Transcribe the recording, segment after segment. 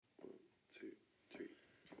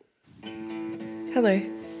Hello.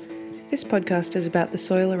 This podcast is about the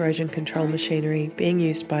soil erosion control machinery being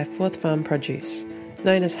used by Fourth Farm Produce,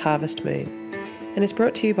 known as Harvest Moon, and is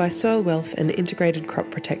brought to you by Soil Wealth and Integrated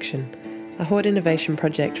Crop Protection, a Hort Innovation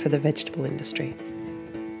project for the vegetable industry.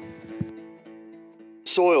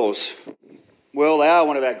 Soils, well, they are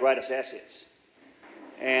one of our greatest assets.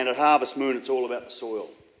 And at Harvest Moon, it's all about the soil.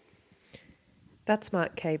 That's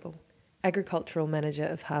Mark Cable, Agricultural Manager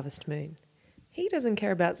of Harvest Moon. He doesn't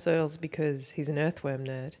care about soils because he's an earthworm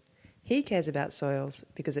nerd. He cares about soils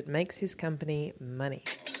because it makes his company money.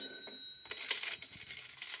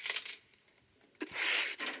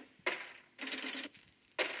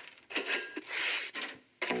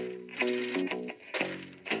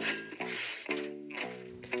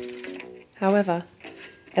 However,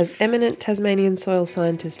 as eminent Tasmanian soil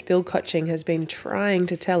scientist Bill Cotching has been trying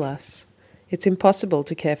to tell us, it's impossible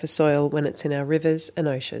to care for soil when it's in our rivers and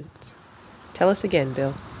oceans. Tell us again,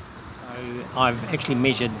 Bill. So I've actually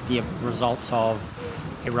measured the results of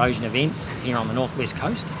erosion events here on the northwest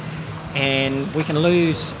coast, and we can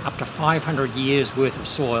lose up to 500 years worth of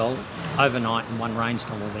soil overnight in one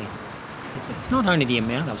rainstorm event. It's not only the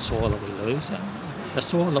amount of soil that we lose, the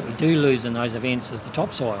soil that we do lose in those events is the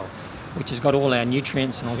topsoil, which has got all our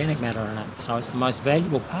nutrients and organic matter in it, so it's the most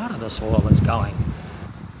valuable part of the soil that's going.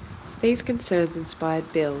 These concerns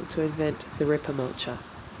inspired Bill to invent the Ripper Mulcher,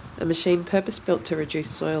 a machine purpose-built to reduce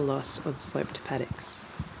soil loss on sloped paddocks.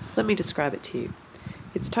 Let me describe it to you.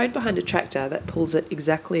 It's towed behind a tractor that pulls it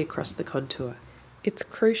exactly across the contour. It's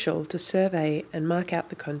crucial to survey and mark out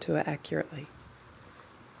the contour accurately.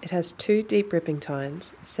 It has two deep ripping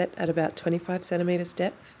tines set at about 25 centimetres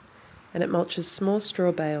depth, and it mulches small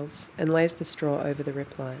straw bales and lays the straw over the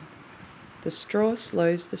rip line. The straw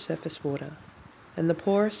slows the surface water, and the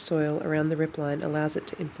porous soil around the rip line allows it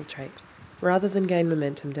to infiltrate, rather than gain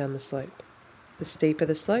momentum down the slope. The steeper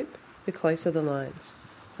the slope, the closer the lines,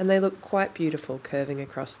 and they look quite beautiful curving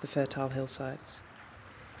across the fertile hillsides.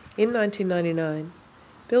 In 1999,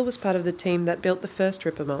 Bill was part of the team that built the first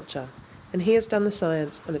Ripper Mulcher, and he has done the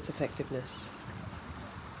science on its effectiveness.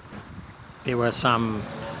 There were some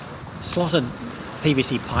slotted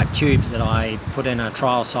PVC pipe tubes that I put in a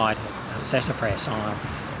trial site at Sassafras on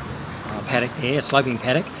a paddock there, a sloping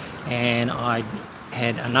paddock, and I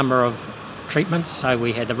had a number of treatments. So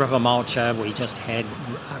we had the Ripper Mulcher, we just had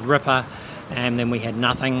a Ripper, and then we had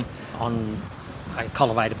nothing on a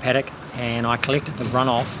cultivated paddock, and I collected the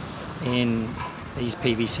runoff in these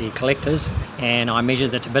PVC collectors, and I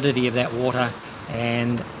measured the turbidity of that water,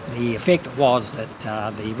 and the effect was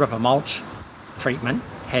that the Ripper Mulch treatment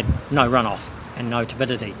had no runoff and no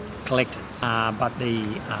turbidity collected. But the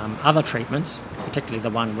other treatments, particularly the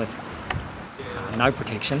one with no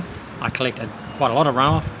protection, I collected quite a lot of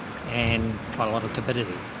runoff and quite a lot of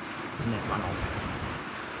turbidity in that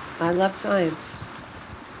runoff. I love science.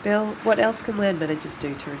 Bill, what else can land managers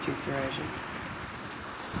do to reduce erosion?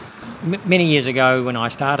 Many years ago when I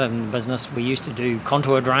started in the business, we used to do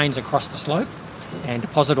contour drains across the slope and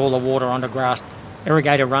deposit all the water onto grass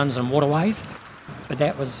irrigator runs and waterways. But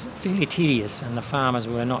that was fairly tedious and the farmers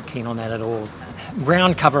were not keen on that at all.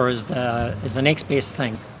 Ground cover is the next best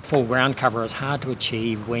thing. Full ground cover is hard to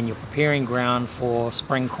achieve when you're preparing ground for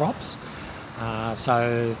spring crops.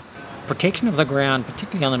 So protection of the ground,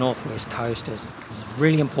 particularly on the northwest coast, is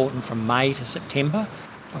really important from May to September,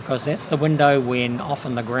 because that's the window when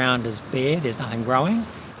often the ground is bare, there's nothing growing,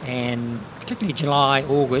 and particularly July,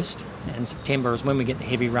 August and September is when we get the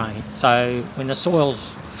heavy rain. So when the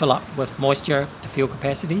soils fill up with moisture to fuel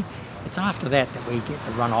capacity, it's after that we get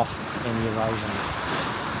the runoff and the erosion.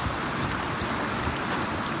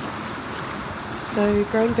 So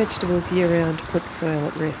growing vegetables year-round puts soil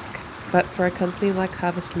at risk, but for a company like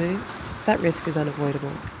Harvest Moon, that risk is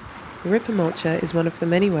unavoidable. The Ripper Mulcher is one of the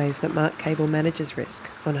many ways that Mark Cable manages risk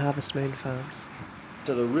on Harvest Moon farms.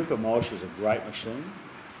 So the Ripper Mulcher is a great machine,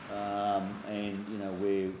 and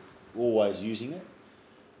we're always using it.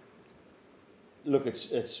 Look,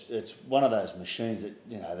 it's one of those machines that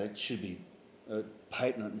that should be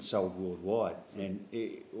patented and sold worldwide. And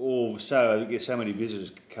I get so many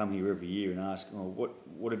visitors come here every year and ask, "Well,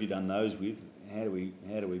 what have you done those with?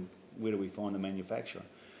 Where do we find the manufacturer?"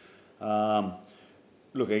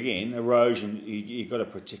 Look, again, erosion. You've got to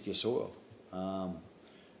protect your soil.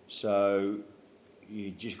 So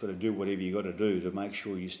you just got to do whatever you got to do to make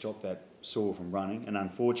sure you stop that soil from running. And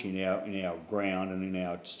unfortunately, in our ground and in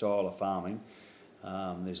our style of farming,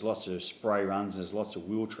 there's lots of spray runs, there's lots of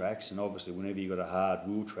wheel tracks, and obviously whenever you've got a hard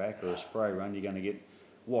wheel track or a spray run, you're going to get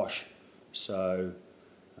wash. So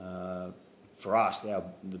for us,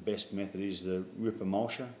 the best method is the Ripper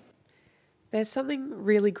Mulcher. There's something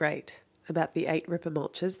really great about the 8 ripper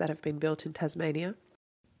mulchers that have been built in Tasmania,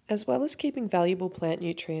 as well as keeping valuable plant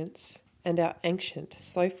nutrients and our ancient,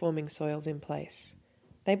 slow-forming soils in place.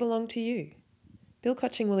 They belong to you. Bill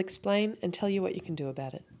Cotching will explain and tell you what you can do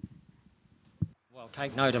about it. Well,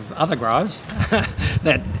 take note of other growers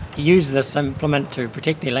that use this implement to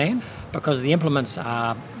protect their land, because the implements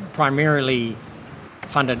are primarily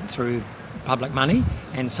funded through public money,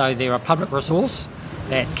 and so they're a public resource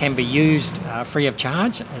that can be used free of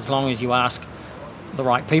charge as long as you ask the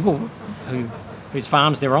right people whose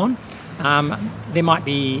farms they're on. There might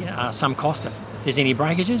be some cost if there's any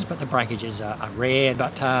breakages, but the breakages are rare.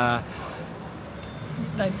 But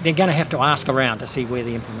they're going to have to ask around to see where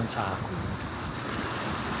the implements are.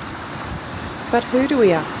 But who do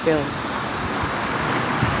we ask, Bill?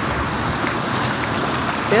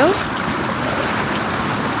 Bill?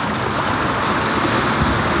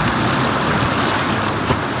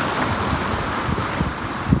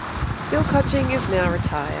 Bill Cotching is now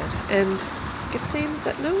retired, and it seems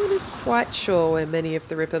that no one is quite sure where many of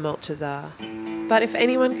the ripper mulchers are. But if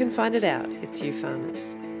anyone can find it out, it's you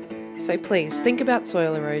farmers. So please, think about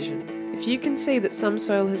soil erosion. If you can see that some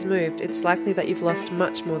soil has moved, it's likely that you've lost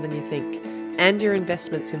much more than you think, and your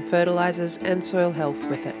investments in fertilisers and soil health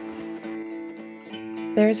with it.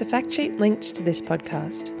 There is a fact sheet linked to this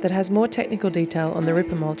podcast that has more technical detail on the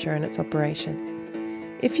ripper mulcher and its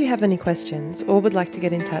operation. If you have any questions or would like to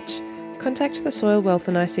get in touch, contact the Soil Wealth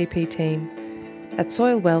and ICP team at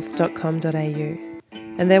soilwealth.com.au,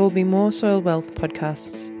 and there will be more Soil Wealth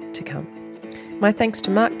podcasts to come. My thanks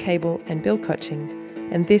to Mark Cable and Bill Cotching,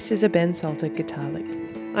 and this is a Ben Salter guitar lick.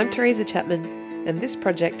 I'm Teresa Chapman, and this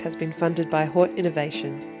project has been funded by Hort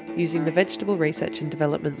Innovation, using the Vegetable Research and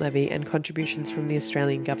Development Levy and contributions from the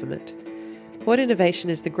Australian Government. Hort Innovation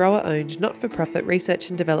is the grower-owned, not-for-profit research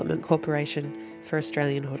and development corporation for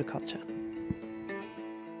Australian horticulture.